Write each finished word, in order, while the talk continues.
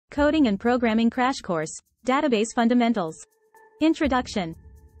Coding and Programming Crash Course, Database Fundamentals. Introduction.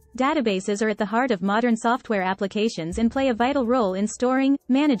 Databases are at the heart of modern software applications and play a vital role in storing,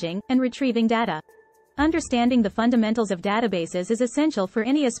 managing, and retrieving data. Understanding the fundamentals of databases is essential for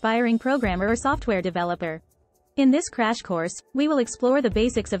any aspiring programmer or software developer. In this crash course, we will explore the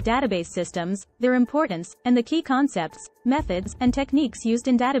basics of database systems, their importance, and the key concepts, methods, and techniques used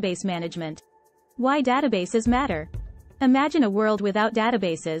in database management. Why databases matter. Imagine a world without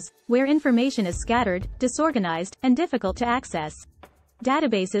databases, where information is scattered, disorganized, and difficult to access.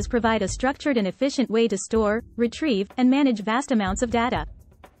 Databases provide a structured and efficient way to store, retrieve, and manage vast amounts of data.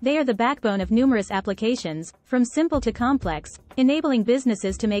 They are the backbone of numerous applications, from simple to complex, enabling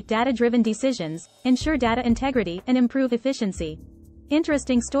businesses to make data-driven decisions, ensure data integrity, and improve efficiency.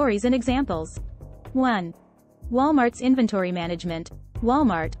 Interesting stories and examples. 1. Walmart's inventory management.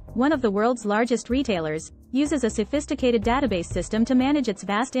 Walmart, one of the world's largest retailers, uses a sophisticated database system to manage its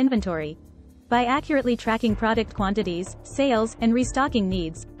vast inventory. By accurately tracking product quantities, sales, and restocking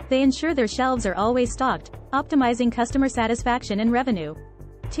needs, they ensure their shelves are always stocked, optimizing customer satisfaction and revenue.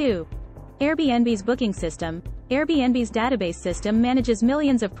 2. Airbnb's booking system. Airbnb's database system manages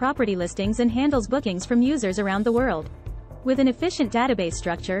millions of property listings and handles bookings from users around the world. With an efficient database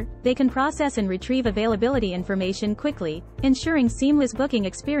structure, they can process and retrieve availability information quickly, ensuring seamless booking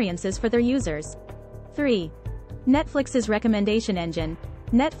experiences for their users. 3. Netflix's recommendation engine.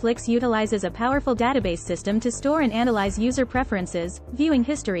 Netflix utilizes a powerful database system to store and analyze user preferences, viewing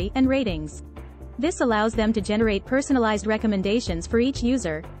history, and ratings. This allows them to generate personalized recommendations for each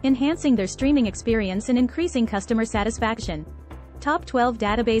user, enhancing their streaming experience and increasing customer satisfaction. Top 12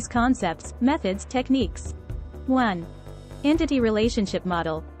 database concepts, methods, techniques. 1. Entity relationship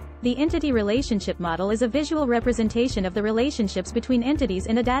model. The entity relationship model is a visual representation of the relationships between entities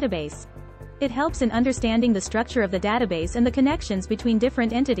in a database. It helps in understanding the structure of the database and the connections between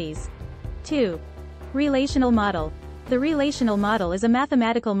different entities. 2. Relational model. The relational model is a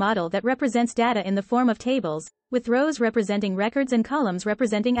mathematical model that represents data in the form of tables, with rows representing records and columns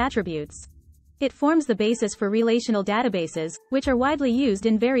representing attributes. It forms the basis for relational databases, which are widely used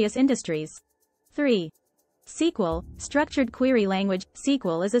in various industries. 3. SQL, Structured Query Language.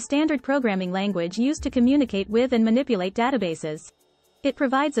 SQL is a standard programming language used to communicate with and manipulate databases. It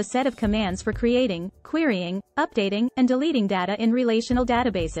provides a set of commands for creating, querying, updating, and deleting data in relational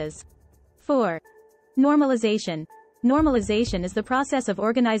databases. 4. Normalization. Normalization is the process of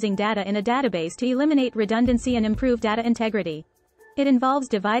organizing data in a database to eliminate redundancy and improve data integrity. It involves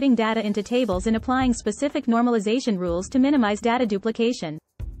dividing data into tables and applying specific normalization rules to minimize data duplication.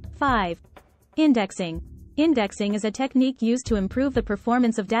 5. Indexing. Indexing is a technique used to improve the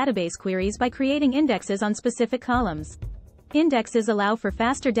performance of database queries by creating indexes on specific columns. Indexes allow for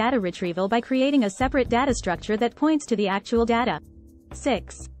faster data retrieval by creating a separate data structure that points to the actual data.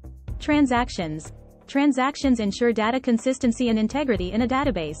 6. Transactions. Transactions ensure data consistency and integrity in a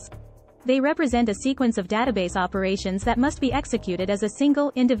database. They represent a sequence of database operations that must be executed as a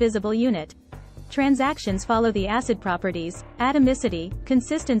single, indivisible unit. Transactions follow the ACID properties, atomicity,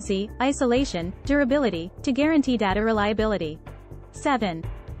 consistency, isolation, durability, to guarantee data reliability. 7.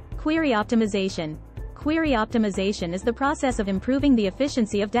 Query optimization. Query optimization is the process of improving the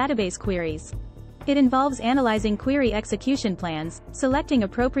efficiency of database queries. It involves analyzing query execution plans, selecting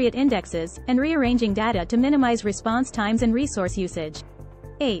appropriate indexes, and rearranging data to minimize response times and resource usage.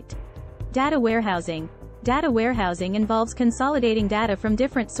 8. Data warehousing. Data warehousing involves consolidating data from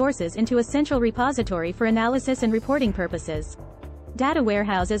different sources into a central repository for analysis and reporting purposes. Data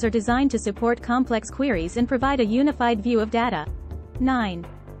warehouses are designed to support complex queries and provide a unified view of data. 9.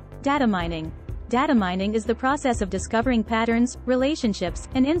 Data mining. Data mining is the process of discovering patterns, relationships,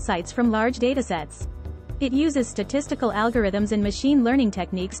 and insights from large datasets. It uses statistical algorithms and machine learning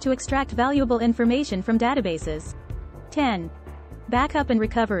techniques to extract valuable information from databases. 10. Backup and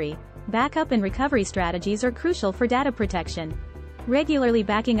recovery. Backup and recovery strategies are crucial for data protection. Regularly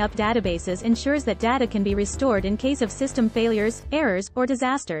backing up databases ensures that data can be restored in case of system failures, errors, or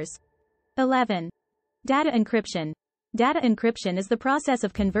disasters. 11. Data encryption. Data encryption is the process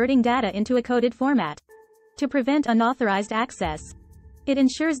of converting data into a coded format to prevent unauthorized access. It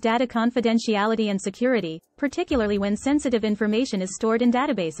ensures data confidentiality and security, particularly when sensitive information is stored in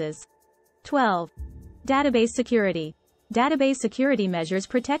databases. 12. Database security. Database security measures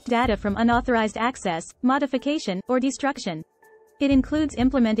protect data from unauthorized access, modification, or destruction. It includes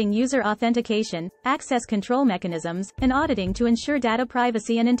implementing user authentication, access control mechanisms, and auditing to ensure data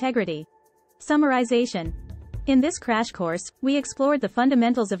privacy and integrity. Summarization. In this crash course, we explored the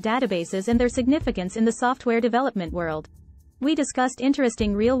fundamentals of databases and their significance in the software development world. we discussed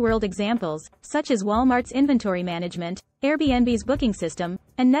interesting real-world examples, such as Walmart's inventory management, Airbnb's booking system,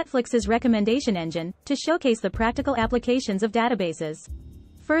 and Netflix's recommendation engine, to showcase the practical applications of databases.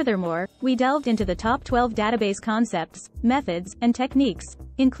 Furthermore, we delved into the top 12 database concepts, methods, and techniques,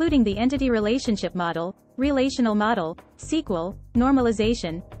 including the entity relationship model, relational model, SQL,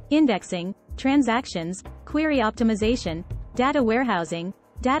 normalization, indexing, transactions, query optimization, data warehousing,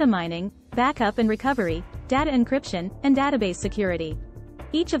 data mining, backup and recovery, data encryption, and database security.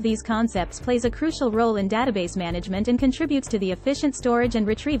 Each of these concepts plays a crucial role in database management and contributes to the efficient storage and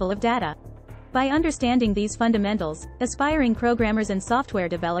retrieval of data. By understanding these fundamentals, aspiring programmers and software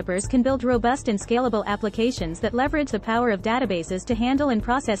developers can build robust and scalable applications that leverage the power of databases to handle and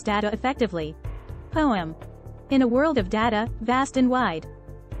process data effectively. Poem. In a world of data, vast and wide,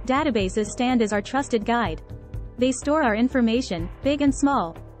 databases stand as our trusted guide. They store our information, big and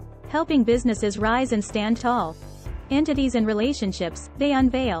small, helping businesses rise and stand tall. Entities and relationships, they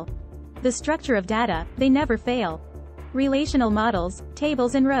unveil the structure of data, they never fail. Relational models,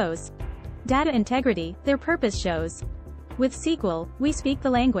 tables and rows, data integrity, their purpose shows. With SQL, we speak the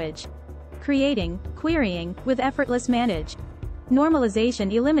language, creating, querying, with effortless manage.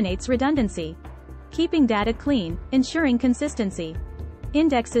 Normalization eliminates redundancy, keeping data clean, ensuring consistency.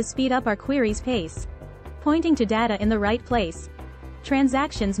 Indexes speed up our queries' pace, pointing to data in the right place.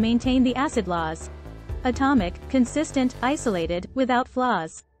 Transactions maintain the ACID laws. Atomic, consistent, isolated, without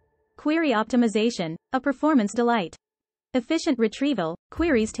flaws. Query optimization, a performance delight. Efficient retrieval,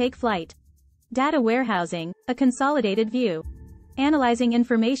 queries take flight. Data warehousing, a consolidated view. Analyzing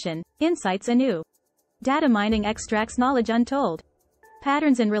information, insights anew. Data mining extracts knowledge untold.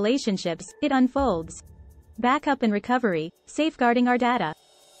 Patterns in relationships, it unfolds. Backup and recovery, safeguarding our data.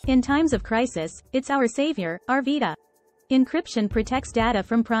 In times of crisis, it's our savior, our Vita. Encryption protects data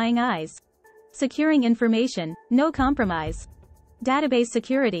from prying eyes. Securing information, no compromise. Database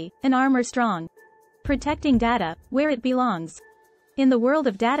security, an armor strong. Protecting data, where it belongs. In the world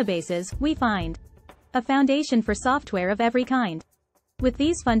of databases, we find a foundation for software of every kind. With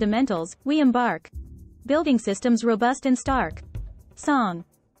these fundamentals, we embark, building systems robust and stark. Song.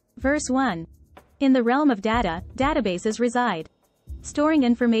 Verse 1. In the realm of data, databases reside, storing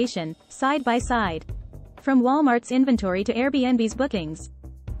information, side by side. From Walmart's inventory to Airbnb's bookings,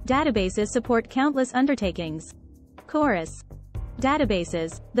 databases support countless undertakings. Chorus.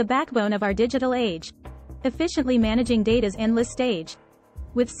 Databases, the backbone of our digital age, efficiently managing data's endless stage.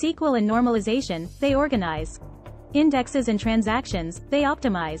 With SQL and normalization, they organize. Indexes and transactions, they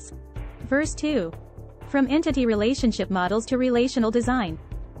optimize. Verse 2. From entity relationship models to relational design,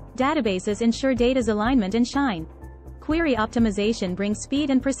 databases ensure data's alignment and shine. Query optimization brings speed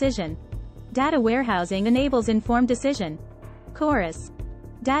and precision. Data warehousing enables informed decision. Chorus.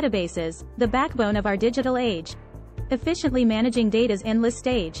 Databases, the backbone of our digital age, efficiently managing data's endless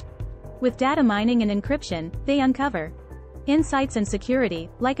stage. With data mining and encryption, they uncover insights and security,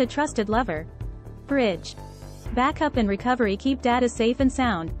 like a trusted lover. Bridge. Backup and recovery keep data safe and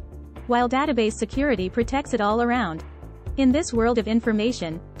sound, while database security protects it all around. In this world of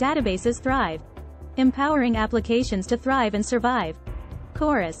information, databases thrive, empowering applications to thrive and survive.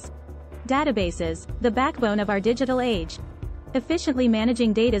 Chorus. Databases, the backbone of our digital age, efficiently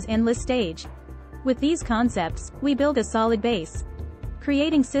managing data's endless stage. With these concepts, we build a solid base,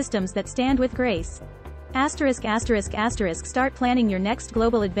 creating systems that stand with grace. *****. Start planning your next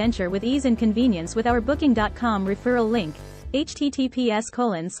global adventure with ease and convenience with our Booking.com referral link.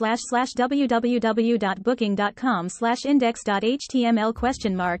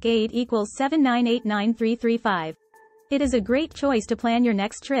 https://www.booking.com/index.html?8 =7989335. It is a great choice to plan your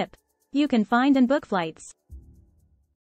next trip. You can find and book flights,